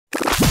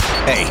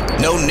Hey,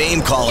 no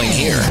name calling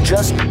here.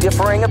 Just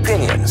differing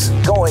opinions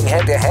going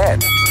head to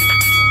head.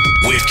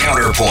 With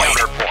Counterpoint.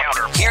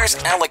 Here's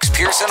Alex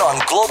Pearson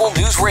on Global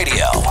News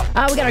Radio.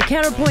 We got our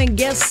Counterpoint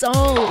guests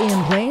all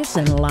in place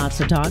and lots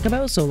to talk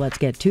about, so let's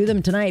get to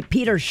them tonight.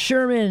 Peter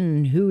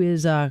Sherman, who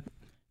is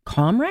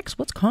Comrex?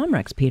 What's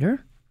Comrex,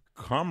 Peter?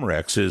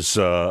 Comrex is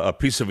a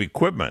piece of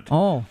equipment.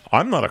 Oh.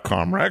 I'm not a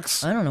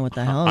Comrex. I don't know what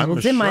the hell. I'm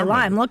It's in my Sherman.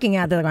 life. I'm looking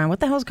at it going, what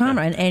the hell's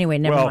Comrex? Anyway,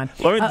 never mind.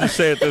 Let me just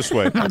say it this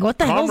way. like, what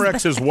the hell's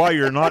Comrex is why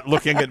you're not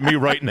looking at me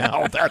right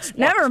now. That's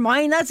Never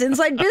mind. That's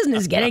inside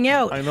business getting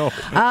out. I know.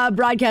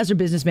 Broadcaster,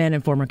 businessman,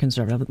 and former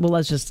conservative. Well,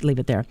 let's just leave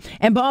it there.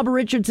 And Bob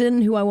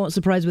Richardson, who I won't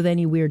surprise with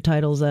any weird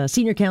titles,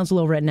 senior counsel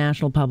over at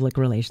National Public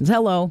Relations.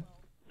 Hello.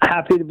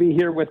 Happy to be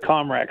here with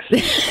Comrex.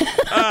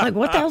 Like,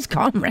 what the hell's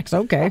Comrex?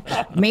 Okay.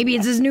 Maybe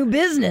it's his new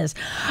business.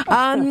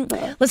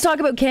 Let's talk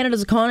about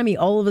Canada's economy.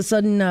 All of a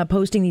sudden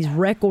posting these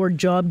record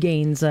job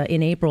gains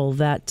in April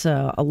that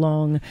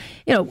some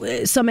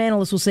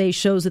analysts will say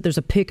shows that there's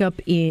a pickup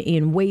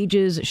in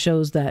wages. It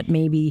shows that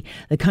maybe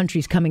the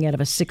country's coming out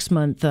of a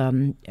 6-month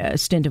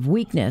stint of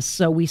weakness.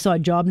 So we saw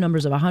job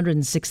numbers of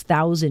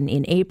 106,000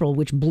 in April,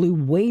 which blew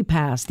way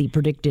past the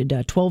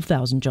predicted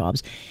 12,000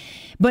 jobs.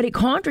 But it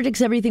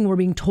contradicts everything we're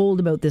being told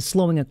about this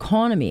slowing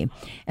economy.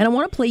 And I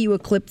want to play you a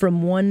clip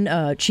from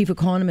one chief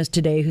economist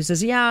today who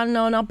says,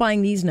 not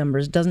buying these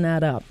numbers. Doesn't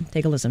add up.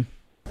 Take a listen.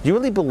 Do you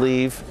really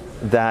believe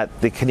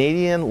that the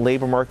Canadian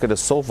labor market is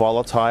so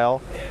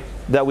volatile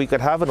that we could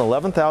have an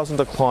 11,000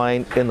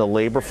 decline in the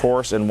labor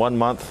force in 1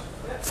 month,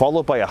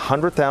 followed by a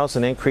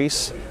 100,000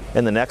 increase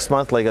in the next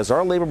month? Like, is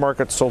our labor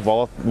market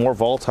so more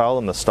volatile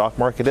than the stock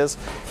market is?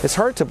 It's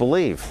hard to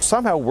believe.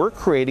 Somehow we're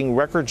creating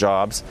record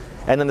jobs,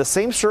 and in the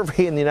same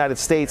survey in the United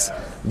States,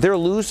 they're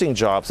losing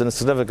jobs in a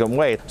significant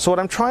way. So what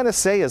I'm trying to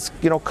say is,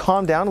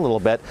 calm down a little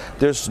bit.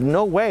 There's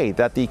no way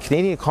that the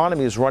Canadian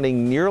economy is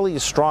running nearly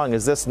as strong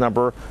as this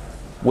number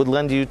would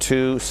lend you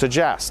to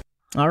suggest.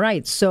 All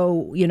right.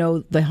 So,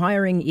 the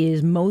hiring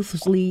is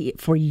mostly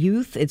for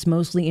youth. It's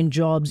mostly in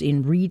jobs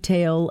in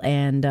retail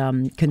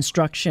and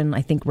construction.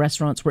 I think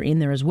restaurants were in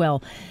there as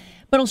well.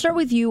 But I'll start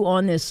with you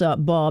on this,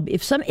 Bob.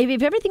 If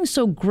everything's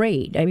so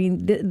great, I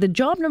mean, the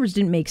job numbers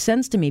didn't make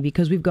sense to me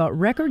because we've got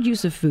record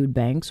use of food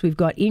banks, we've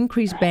got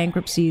increased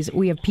bankruptcies,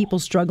 we have people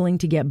struggling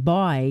to get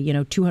by,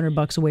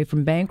 $200 away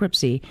from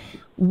bankruptcy.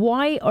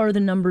 Why are the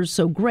numbers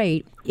so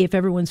great if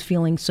everyone's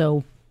feeling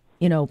so,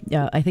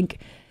 I think,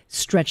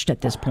 stretched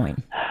at this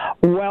point?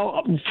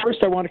 Well,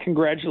 first I want to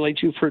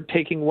congratulate you for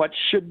taking what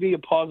should be a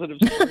positive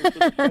story for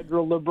the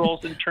federal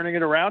Liberals and turning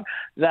it around.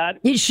 That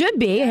it should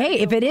be. Hey,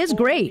 if it is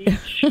great.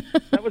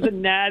 That was a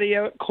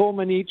Nadia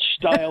Comaneci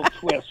style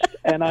twist,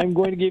 and I'm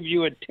going to give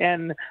you a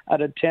 10 out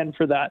of 10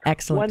 for that.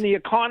 Excellent. When the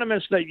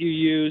economist that you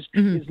use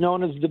is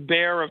known as the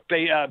bear of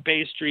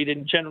Bay Street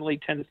and generally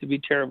tends to be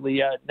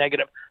terribly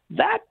negative.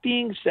 That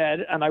being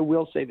said, and I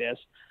will say this,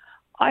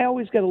 I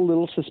always get a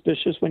little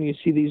suspicious when you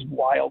see these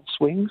wild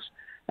swings.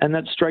 And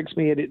that strikes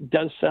me, it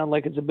does sound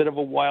like it's a bit of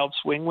a wild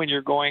swing when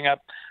you're going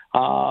up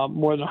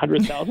more than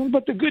 100,000.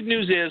 But the good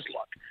news is,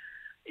 look,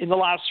 in the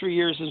last 3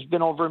 years, there's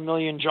been over 1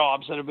 million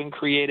jobs that have been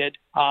created.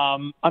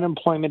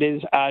 Unemployment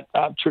is at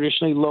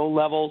traditionally low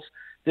levels.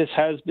 This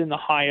has been the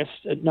highest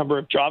number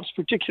of jobs,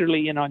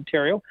 particularly in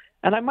Ontario.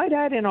 And I might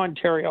add in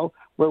Ontario,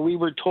 where we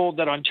were told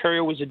that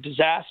Ontario was a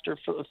disaster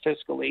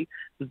fiscally,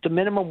 that the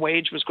minimum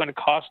wage was going to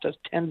cost us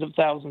tens of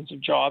thousands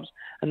of jobs,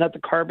 and that the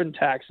carbon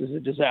tax is a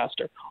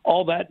disaster.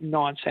 All that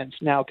nonsense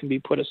now can be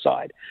put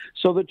aside.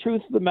 So the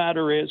truth of the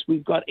matter is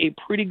we've got a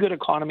pretty good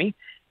economy.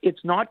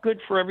 It's not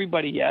good for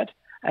everybody yet,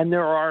 and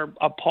there are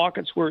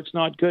pockets where it's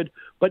not good.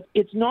 But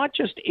it's not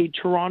just a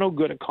Toronto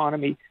good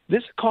economy.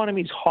 This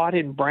economy is hot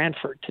in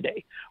Brantford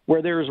today,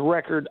 where there is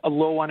record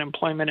low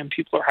unemployment and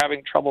people are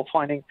having trouble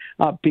finding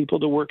people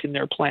to work in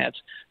their plants.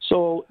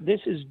 So this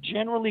is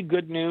generally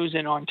good news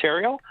in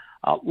Ontario.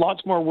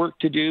 Lots more work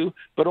to do,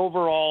 but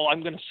overall,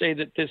 I'm going to say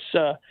that this,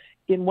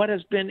 in what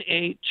has been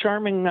a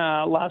charming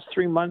last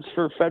 3 months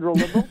for federal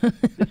Liberals,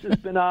 this has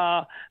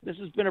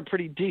been a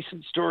pretty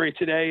decent story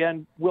today,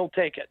 and we'll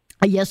take it.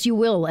 Yes, you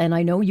will, and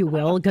I know you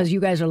will because you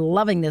guys are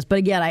loving this. But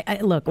again, I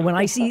look, when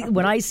I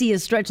see a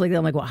stretch like that,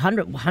 I'm like,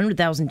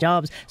 100,000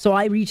 jobs. So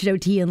I reached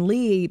out to Ian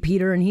Lee,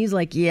 Peter, and he's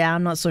like, yeah,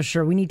 I'm not so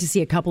sure. We need to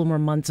see a couple more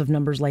months of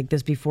numbers like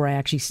this before I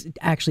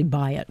actually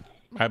buy it.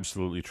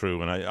 Absolutely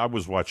true. And I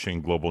was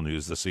watching Global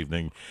News this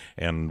evening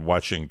and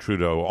watching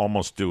Trudeau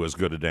almost do as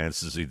good a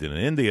dance as he did in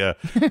India,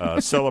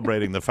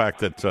 celebrating the fact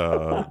that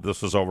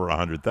this was over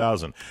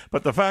 100,000.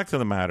 But the fact of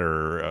the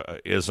matter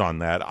is on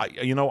that,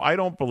 I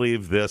don't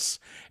believe this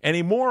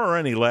any more or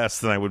any less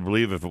than I would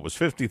believe if it was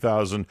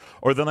 50,000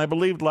 or than I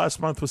believed last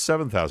month was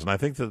 7,000. I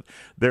think that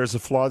there's a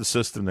flawed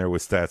system there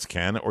with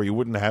StatsCan, or you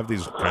wouldn't have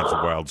these kinds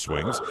of wild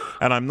swings.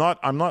 And I'm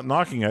not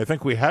knocking. I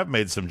think we have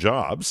made some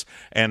jobs,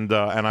 and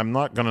I'm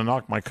not going to knock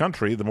unlock my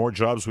country, the more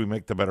jobs we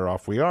make, the better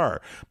off we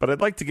are. But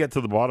I'd like to get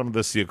to the bottom of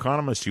this. The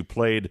economist you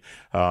played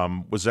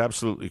was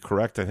absolutely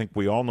correct. I think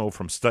we all know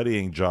from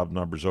studying job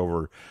numbers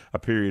over a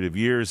period of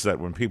years that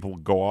when people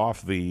go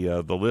off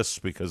the lists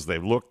because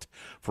they've looked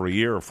for a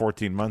year or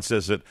 14 months,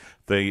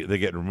 they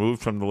get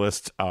removed from the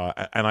list,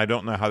 and I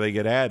don't know how they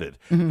get added.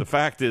 Mm-hmm.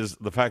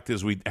 The fact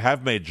is we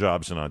have made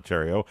jobs in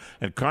Ontario,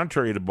 and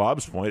contrary to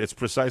Bob's point, it's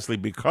precisely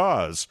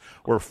because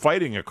we're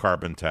fighting a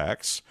carbon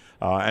tax,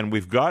 and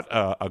we've got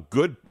a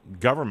good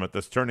government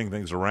that's turning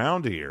things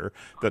around here,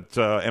 that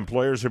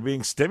employers are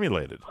being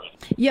stimulated.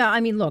 Yeah, I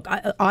mean, look,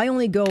 I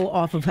only go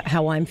off of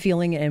how I'm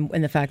feeling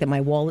and the fact that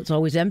my wallet's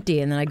always empty.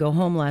 And then I go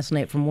home last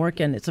night from work,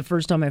 and it's the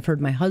first time I've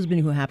heard my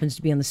husband, who happens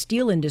to be in the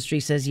steel industry,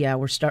 says, "Yeah,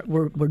 we're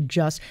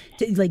just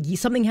like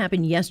something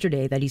happened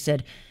yesterday that he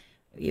said."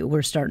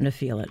 We're starting to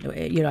feel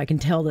it. You know, I can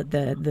tell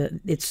that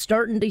it's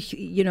starting to,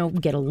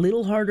 get a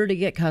little harder to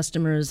get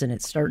customers, and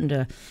it's starting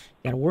to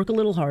got to work a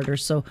little harder.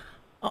 So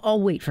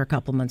I'll wait for a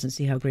couple of months and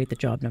see how great the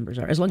job numbers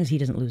are, as long as he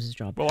doesn't lose his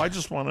job. Well, I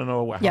just want to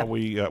know how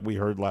we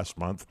heard last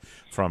month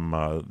from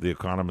the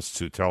economists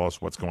who tell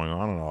us what's going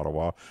on in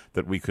Ottawa,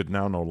 that we could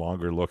now no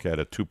longer look at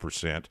a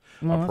 2%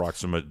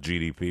 approximate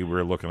GDP.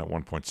 We're looking at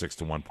 1.6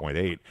 to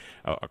 1.8.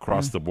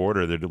 Across the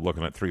border, they're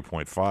looking at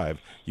 3.5.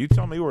 You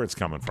tell me where it's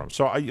coming from.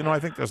 So, I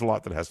think there's a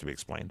lot that has to be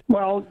explained.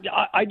 Well,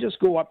 I just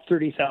go up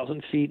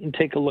 30,000 feet and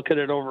take a look at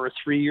it over a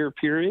 3-year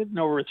period. And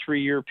over a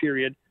 3-year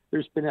period,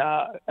 there's been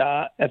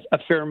a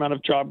fair amount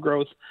of job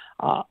growth.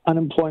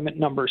 Unemployment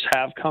numbers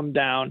have come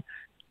down.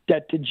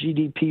 Debt to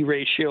GDP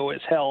ratio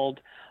is held.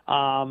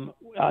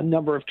 A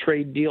number of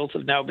trade deals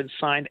have now been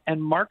signed,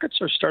 and markets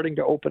are starting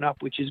to open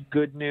up, which is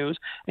good news.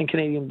 And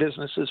Canadian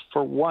businesses,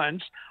 for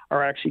once,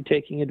 are actually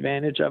taking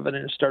advantage of it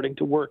and are starting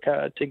to work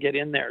to get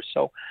in there.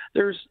 So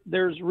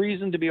there's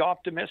reason to be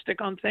optimistic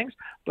on things,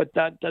 but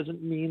that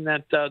doesn't mean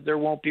that there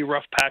won't be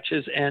rough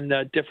patches and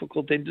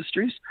difficult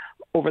industries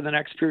over the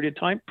next period of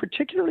time,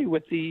 particularly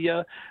with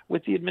the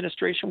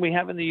administration we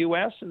have in the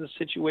U.S. and the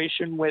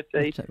situation with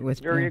a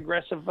very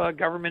aggressive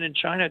government in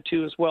China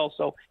too as well.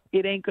 So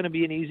it ain't going to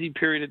be an easy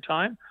period of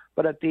time.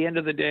 But at the end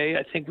of the day,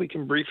 I think we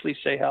can briefly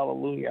say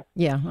hallelujah.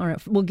 Yeah, all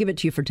right. We'll give it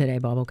to you for today,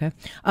 Bob, okay?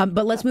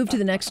 But let's move to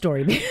the next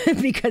story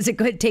because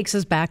it takes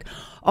us back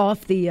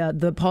off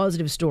the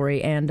positive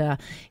story. And,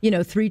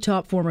 3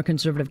 top former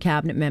Conservative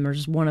cabinet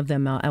members, one of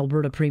them,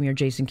 Alberta Premier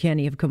Jason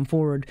Kenney, have come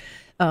forward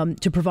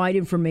to provide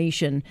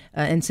information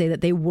and say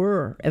that they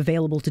were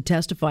available to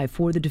testify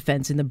for the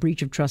defense in the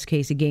breach of trust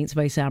case against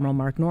Vice Admiral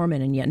Mark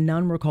Norman, and yet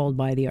none were called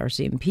by the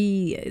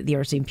RCMP. The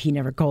RCMP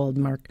never called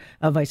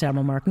Vice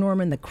Admiral Mark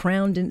Norman. The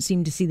Crown didn't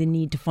seem to see the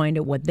need to find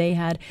out what they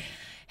had.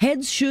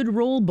 Heads should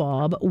roll,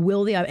 Bob.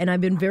 Will they? And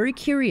I've been very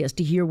curious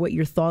to hear what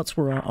your thoughts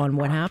were on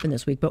what happened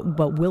this week.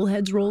 But will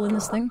heads roll in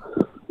this thing?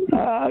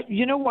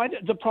 You know what?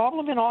 The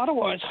problem in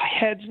Ottawa is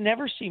heads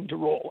never seem to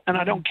roll, and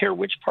I don't care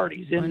which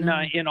party's in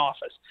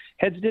office.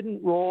 Heads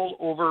didn't roll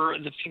over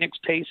the Phoenix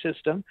pay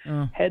system.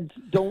 Heads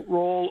don't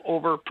roll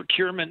over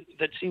procurement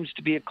that seems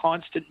to be a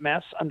constant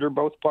mess under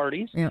both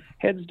parties. Yeah.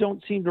 Heads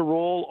don't seem to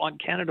roll on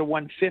Canada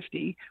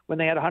 150 when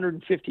they had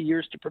 150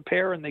 years to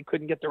prepare and they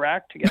couldn't get their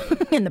act together.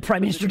 And the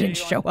Prime Minister didn't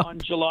show up on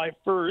July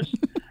 1st.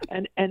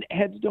 and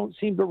heads don't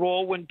seem to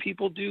roll when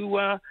people do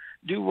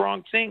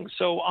wrong things.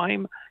 So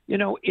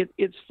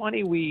it's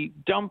funny, we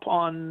dump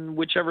on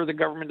whichever the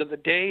government of the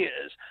day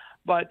is,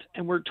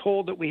 and we're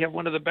told that we have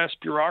one of the best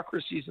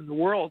bureaucracies in the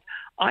world.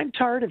 I'm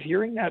tired of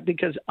hearing that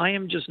because I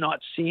am just not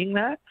seeing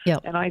that.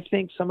 Yep. And I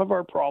think some of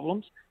our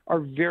problems are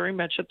very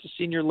much at the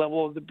senior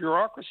level of the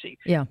bureaucracy.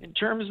 Yeah. In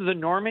terms of the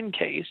Norman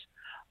case,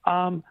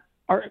 are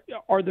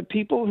the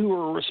people who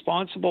are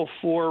responsible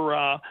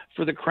for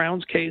the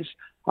Crown's case,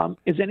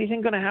 is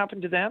anything going to happen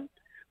to them?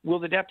 Will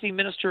the Deputy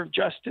Minister of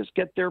Justice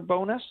get their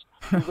bonus?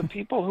 Will the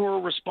people who are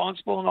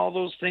responsible in all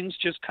those things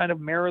just kind of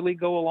merrily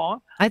go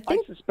along?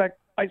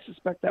 I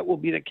suspect that will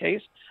be the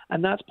case,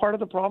 and that's part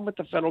of the problem with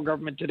the federal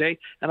government today,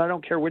 and I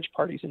don't care which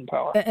party's in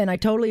power. And I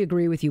totally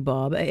agree with you,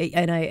 Bob.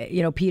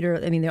 And Peter,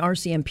 the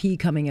RCMP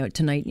coming out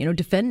tonight,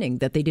 defending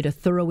that they did a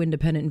thorough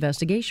independent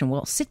investigation.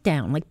 Well, sit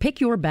down, pick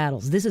your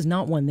battles. This is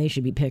not one they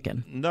should be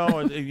picking.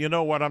 No, you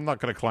know what? I'm not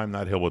going to climb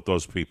that hill with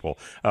those people.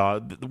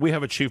 We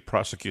have a chief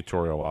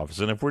prosecutorial office,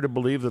 and if we're to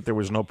believe that there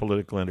was no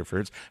political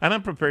interference, and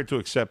I'm prepared to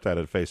accept that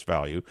at face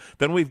value,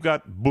 then we've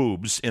got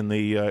boobs in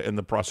the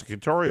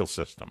prosecutorial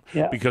system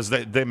because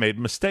they made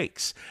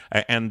mistakes,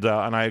 and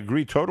I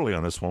agree totally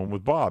on this one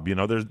with Bob.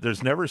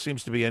 There's never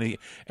seems to be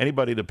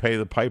anybody to pay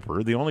the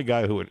piper. The only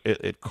guy who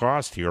it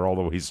cost here,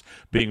 although he's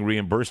being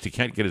reimbursed, he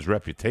can't get his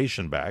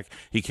reputation back.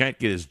 He can't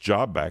get his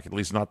job back, at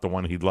least not the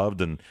one he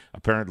loved and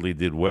apparently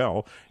did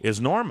well,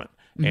 is Norman.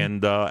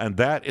 Mm-hmm. And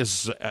that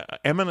is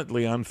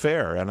eminently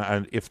unfair.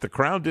 And if the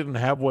Crown didn't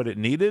have what it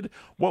needed,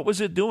 what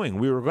was it doing?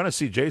 We were going to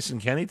see Jason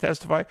Kenney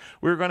testify.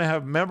 We were going to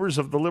have members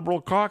of the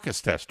Liberal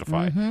caucus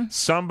testify. Mm-hmm.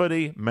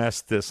 Somebody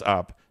messed this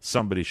up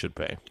somebody should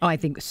pay. Oh, I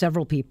think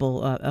several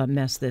people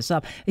mess this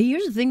up.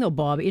 Here's the thing, though,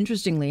 Bob.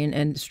 Interestingly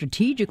and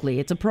strategically,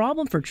 it's a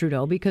problem for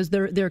Trudeau because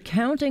they're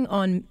counting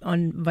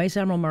on Vice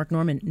Admiral Mark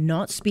Norman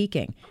not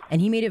speaking,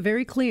 and he made it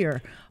very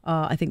clear,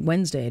 I think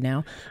Wednesday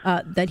now,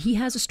 that he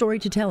has a story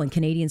to tell, and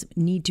Canadians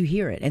need to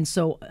hear it. And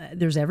so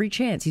there's every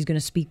chance he's going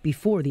to speak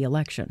before the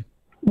election.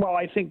 Well,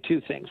 I think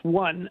two things.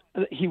 One,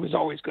 he was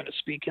always going to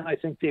speak, and I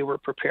think they were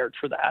prepared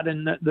for that,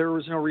 and there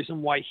was no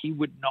reason why he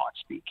would not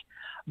speak.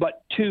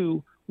 But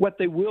two, what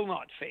they will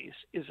not face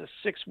is a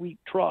 6-week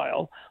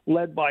trial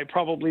led by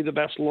probably the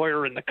best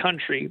lawyer in the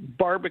country,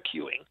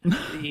 barbecuing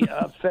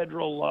the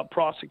federal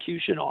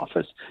prosecution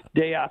office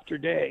day after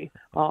day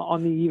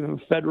on the eve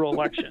of federal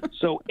election.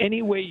 So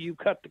any way you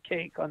cut the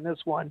cake on this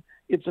one,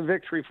 it's a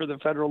victory for the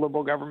federal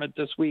Liberal government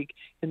this week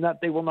in that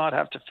they will not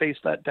have to face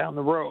that down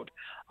the road.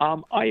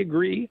 I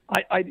agree.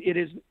 It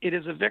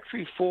is a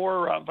victory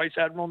for Vice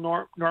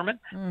Admiral Norman,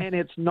 and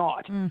it's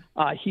not.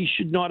 He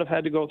should not have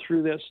had to go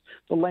through this.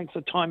 The length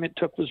of time it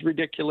took was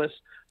ridiculous.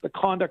 The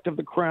conduct of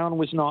the Crown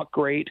was not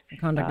great. The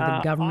conduct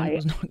of the government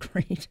was not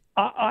great.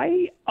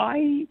 I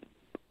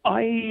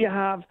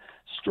have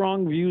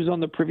strong views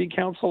on the Privy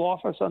Council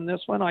office on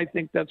this one. I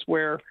think that's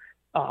where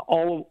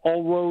all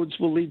roads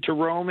will lead to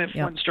Rome if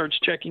one starts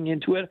checking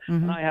into it.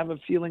 And I have a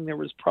feeling there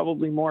was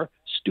probably more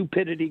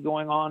stupidity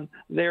going on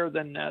there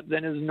than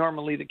is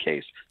normally the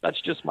case. That's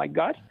just my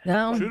gut.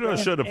 No. Trudeau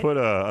should have put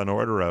an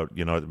order out,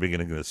 at the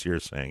beginning of this year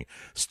saying,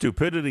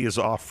 stupidity is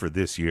off for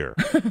this year.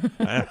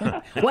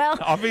 Well,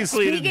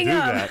 obviously speaking didn't do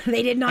of, that.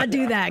 They did not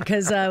do that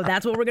because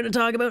that's what we're going to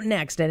talk about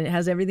next. And it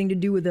has everything to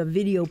do with a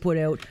video put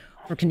out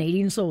for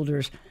Canadian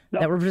soldiers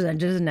that were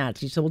presented as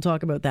Nazis. So we'll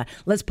talk about that.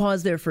 Let's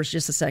pause there for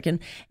just a second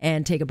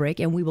and take a break,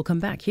 and we will come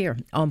back here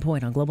on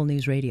Point on Global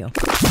News Radio.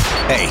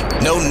 Hey,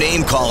 no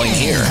name calling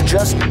here.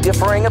 Just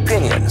differing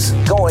opinions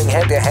going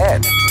head to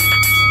head.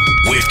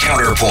 With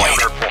Counterpoint.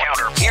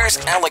 Here's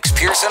Alex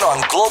Pearson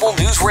on Global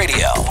News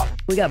Radio.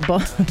 We got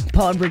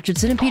Paul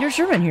Richardson and Peter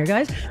Sherman here,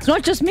 guys. It's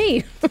not just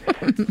me.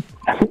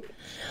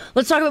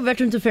 Let's talk about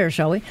Veterans Affairs,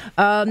 shall we?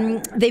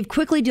 They've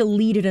quickly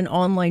deleted an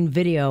online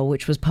video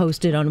which was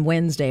posted on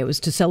Wednesday. It was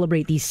to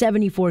celebrate the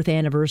 74th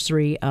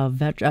anniversary of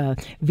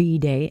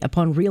V-Day.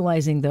 Upon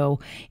realizing,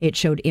 though, it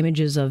showed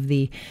images of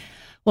the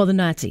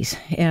Nazis.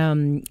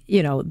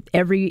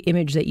 Every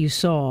image that you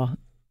saw,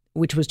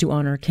 which was to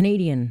honor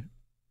Canadian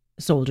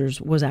soldiers,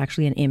 was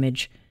actually an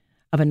image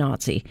of a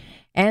Nazi.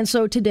 And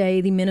so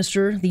today, the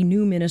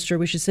new minister,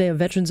 we should say, of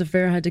Veterans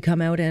Affairs had to come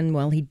out and,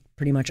 he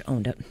pretty much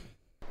owned it.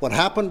 What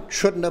happened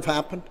shouldn't have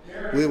happened.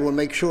 We will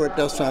make sure it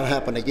does not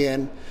happen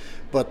again.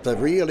 But the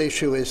real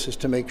issue is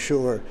to make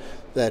sure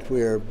that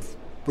we're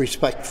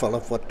respectful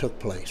of what took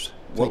place.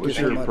 What was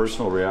your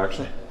personal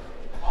reaction?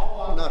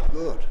 Not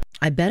good.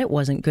 I bet it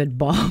wasn't good,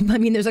 Bob. I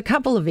mean, there's a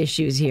couple of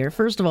issues here.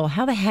 First of all,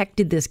 how the heck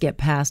did this get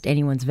past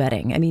anyone's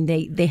vetting? I mean,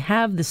 they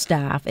have the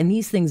staff, and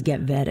these things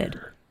get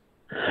vetted.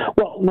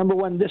 Well, number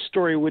one, this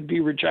story would be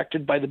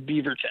rejected by the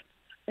Beaverton.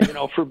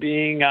 For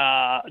being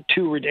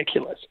too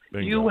ridiculous.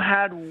 Bingo. You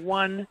had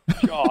one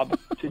job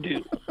to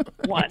do.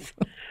 One.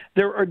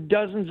 There are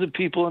dozens of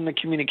people in the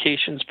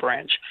communications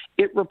branch.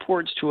 It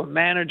reports to a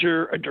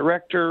manager, a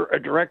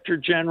director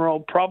general,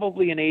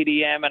 probably an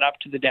ADM, and up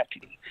to the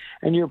deputy.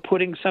 And you're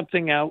putting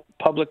something out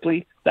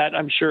publicly that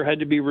I'm sure had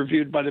to be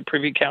reviewed by the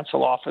Privy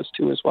Council office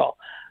too as well.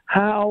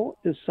 How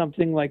does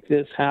something like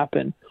this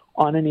happen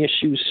on an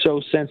issue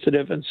so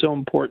sensitive and so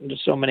important to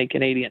so many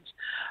Canadians?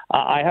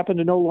 I happen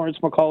to know Lawrence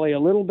Macaulay a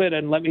little bit,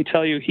 and let me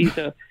tell you,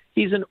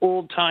 he's an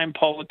old-time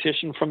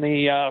politician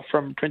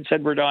from Prince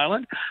Edward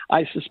Island.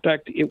 I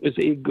suspect it was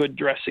a good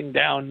dressing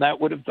down. That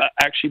would have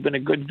actually been a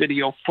good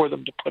video for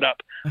them to put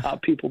up.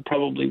 People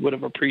probably would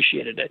have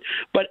appreciated it.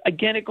 But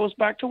again, it goes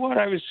back to what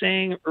I was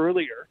saying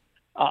earlier.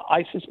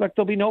 I suspect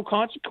there'll be no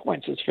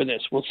consequences for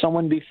this. Will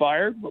someone be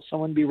fired? Will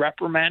someone be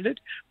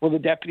reprimanded? Will the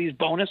deputy's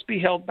bonus be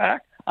held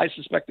back? I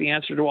suspect the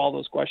answer to all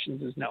those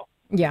questions is no.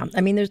 Yeah,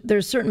 I mean,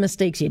 there's certain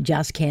mistakes you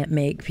just can't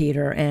make,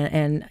 Peter,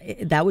 and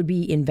that would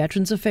be in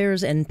Veterans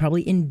Affairs and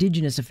probably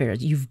Indigenous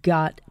Affairs. You've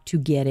got to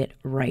get it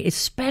right,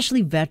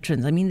 especially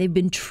veterans. I mean, they've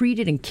been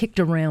treated and kicked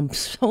around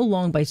so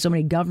long by so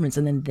many governments,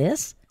 and then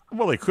this?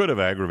 Well, they could have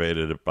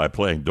aggravated it by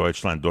playing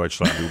Deutschland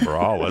über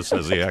alles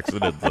as he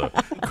exited the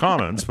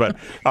Commons. But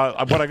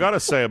what I got to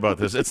say about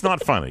this, it's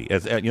not funny.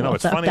 It's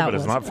funny, but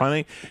it's not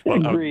funny.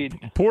 Agreed.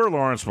 Poor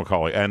Lawrence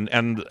Macaulay,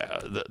 and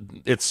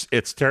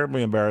it's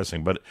terribly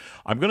embarrassing. But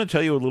I'm going to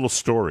tell you a little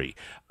story.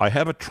 I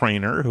have a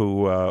trainer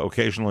who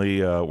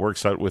occasionally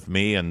works out with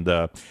me, and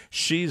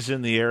she's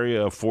in the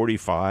area of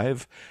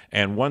 45.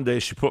 And one day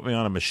she put me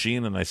on a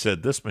machine, and I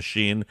said, "This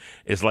machine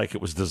is like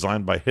it was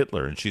designed by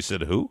Hitler." And she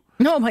said, "Who?"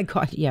 Oh my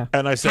God, yeah.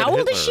 And I said, "How old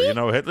Hitler, is she?"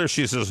 Hitler.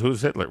 She says,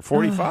 "Who's Hitler?"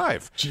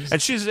 45. Oh,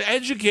 and she's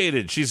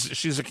educated. She's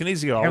a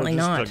kinesiologist. Apparently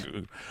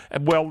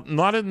not. Well,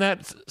 not in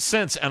that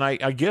sense. And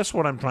I guess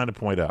what I'm trying to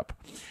point up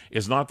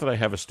is not that I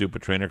have a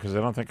stupid trainer, because I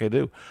don't think I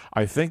do.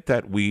 I think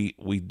that we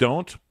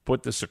don't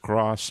put this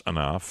across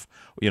enough,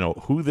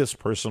 who this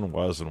person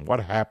was and what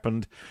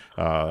happened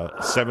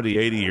 70,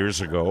 80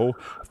 years ago.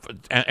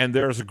 And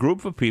there's a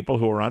group of people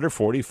who are under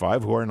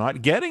 45 who are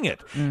not getting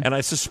it. And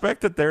I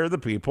suspect that they're the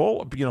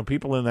people,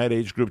 people in that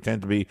age group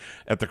tend to be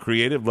at the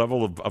creative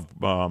level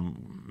of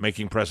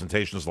making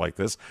presentations like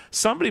this.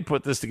 Somebody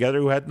put this together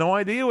who had no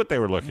idea what they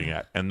were looking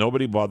at, and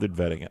nobody bothered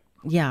vetting it.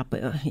 Yeah,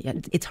 but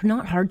it's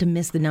not hard to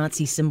miss the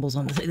Nazi symbols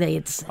on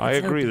the. I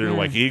agree. They're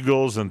like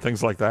eagles and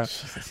things like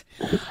that.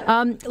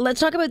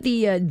 Let's talk about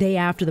the day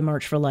after the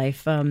March for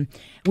Life,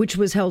 which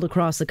was held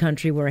across the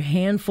country, where a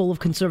handful of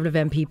Conservative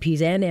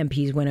MPPs and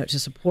MPs went out to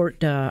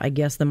support,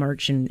 the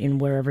march in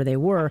wherever they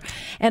were.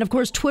 And, of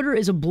course, Twitter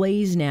is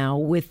ablaze now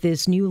with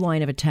this new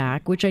line of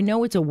attack, which I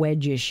know it's a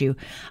wedge issue,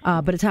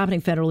 but it's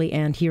happening federally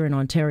and here in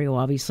Ontario,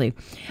 obviously.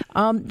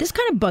 This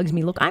kind of bugs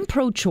me. Look, I'm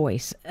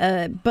pro-choice,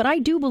 but I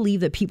do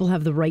believe that people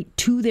have the right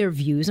to their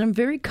views. And I'm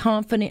very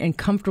confident and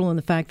comfortable in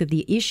the fact that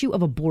the issue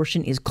of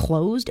abortion is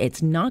closed.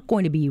 It's not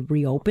going to be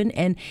reopened.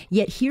 And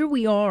yet here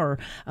we are,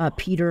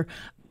 Peter,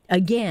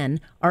 again,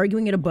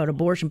 arguing it about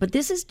abortion. But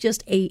this is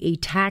just a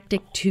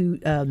tactic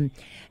to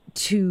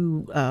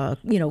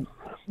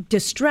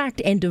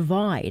distract and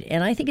divide.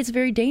 And I think it's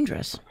very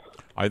dangerous.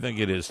 I think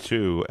it is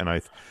too,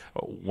 and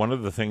one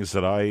of the things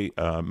that I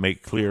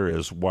make clear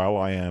is, while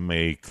I am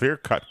a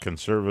clear-cut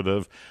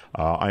conservative,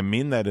 I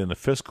mean that in a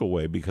fiscal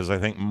way, because I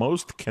think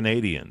most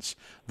Canadians,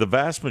 the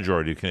vast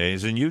majority of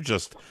Canadians, and you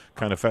just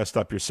kind of fessed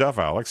up yourself,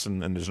 Alex,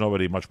 and there's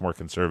nobody much more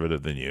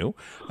conservative than you,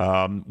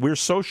 we're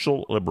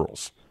social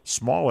liberals.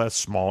 Small s,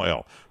 small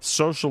l.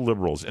 Social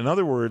liberals. In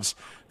other words,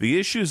 the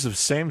issues of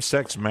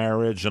same-sex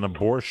marriage and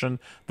abortion,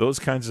 those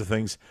kinds of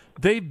things,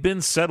 they've been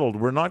settled.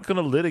 We're not going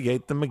to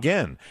litigate them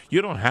again.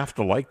 You don't have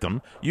to like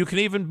them. You can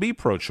even be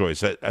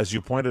pro-choice. As you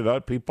pointed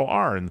out, people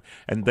are, and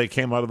they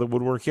came out of the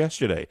woodwork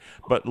yesterday.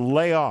 But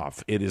lay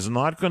off. It is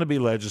not going to be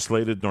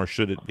legislated, nor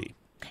should it be.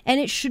 And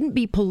it shouldn't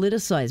be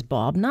politicized,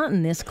 Bob, not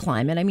in this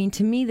climate. I mean,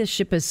 to me, the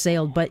ship has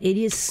sailed, but it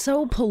is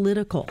so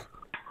political.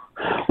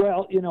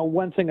 Well,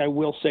 one thing I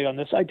will say on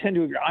this, I tend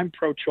to agree. I'm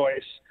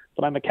pro-choice,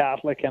 but I'm a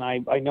Catholic, and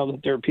I know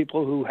that there are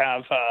people who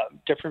have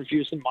different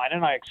views than mine,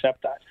 and I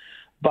accept that.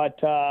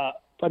 But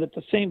at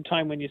the same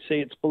time, when you say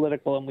it's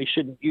political and we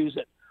shouldn't use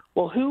it,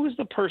 well, who is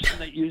the person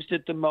that used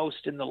it the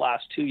most in the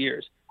last 2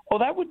 years? Oh,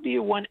 that would be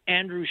one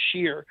Andrew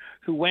Scheer,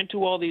 who went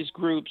to all these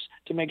groups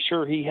to make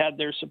sure he had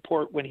their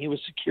support when he was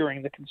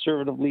securing the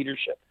Conservative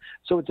leadership.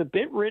 So it's a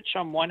bit rich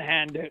on one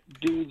hand to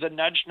do the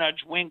nudge,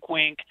 nudge, wink,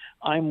 wink,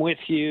 I'm with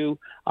you,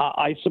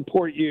 I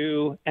support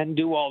you, and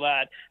do all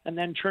that, and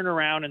then turn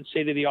around and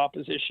say to the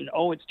opposition,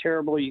 oh, it's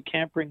terrible, you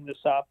can't bring this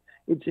up.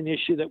 It's an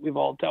issue that we've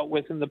all dealt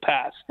with in the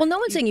past. Well, no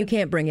one's saying you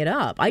can't bring it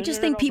up. I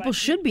just think people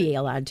should be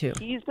allowed to.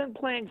 He's been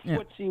playing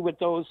footsie with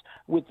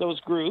those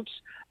groups,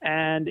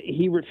 and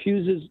he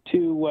refuses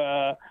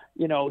to.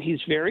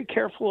 He's very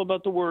careful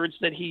about the words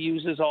that he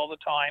uses all the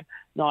time,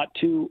 not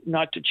to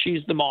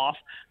cheese them off.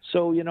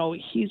 So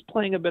he's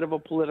playing a bit of a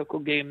political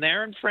game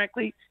there, and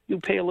frankly, you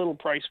pay a little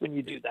price when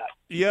you do that.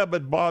 Yeah,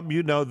 but Bob,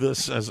 you know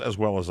this as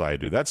well as I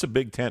do. That's a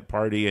big tent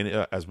party,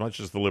 and as much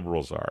as the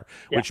Liberals are,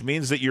 which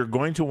means that you're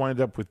going to wind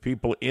up with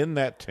people in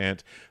that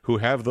tent who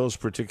have those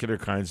particular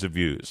kinds of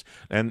views,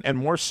 and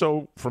more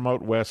so from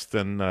out west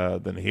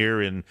than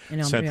here in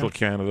central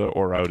Canada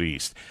or out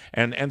east.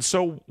 And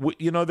so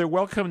they're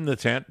welcome in the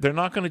tent. They're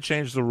not going to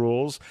change the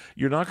rules.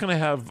 You're not going to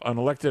have an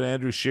elected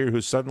Andrew Scheer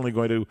who's suddenly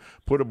going to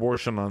put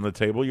abortion on the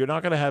table. You're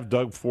not going to have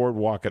Doug Ford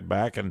walk it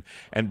back and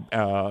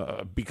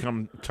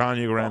become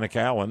Tanya Granick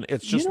Allen.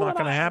 It's just not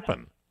going to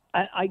happen.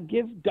 I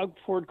give Doug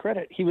Ford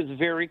credit. He was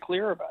very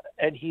clear about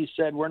it, and he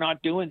said, we're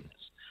not doing this.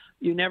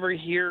 You never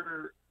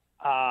hear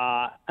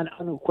an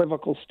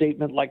unequivocal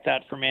statement like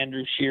that from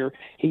Andrew Scheer.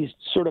 He's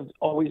sort of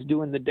always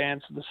doing the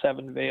dance of the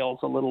seven veils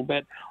a little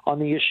bit on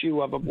the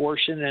issue of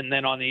abortion, and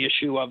then on the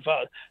issue of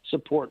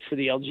support for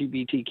the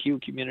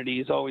LGBTQ community.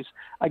 He's always,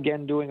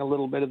 again, doing a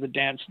little bit of the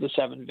dance of the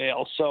seven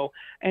veils. So,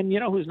 and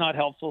who's not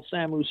helpful?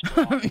 Sam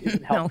Oosterwolde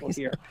isn't helpful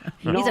here.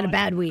 He's had a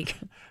bad week.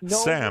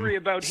 Worry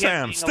about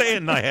him. Stay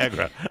in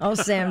Niagara. Oh,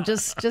 Sam,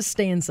 just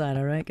stay inside,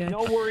 all right, guys?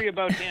 No worry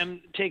about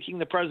him taking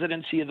the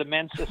presidency of the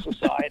Mensa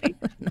Society,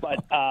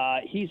 but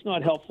he's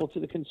not helpful to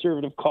the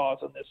Conservative cause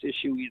on this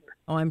issue either.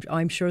 Oh,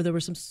 I'm sure there were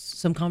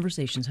some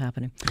conversations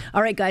happening.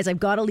 All right, guys, I've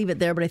got to leave it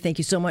there, but I thank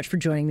you so much for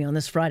joining me on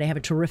this Friday. Have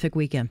a terrific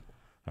weekend.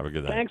 Have a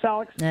good night. Thanks,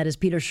 Alex. That is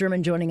Peter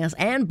Sherman joining us,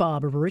 and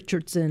Bob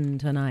Richardson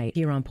tonight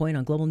here on Point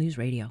on Global News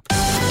Radio.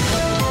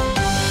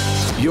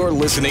 You're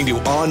listening to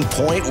On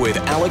Point with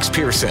Alex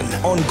Pearson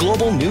on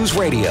Global News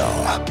Radio.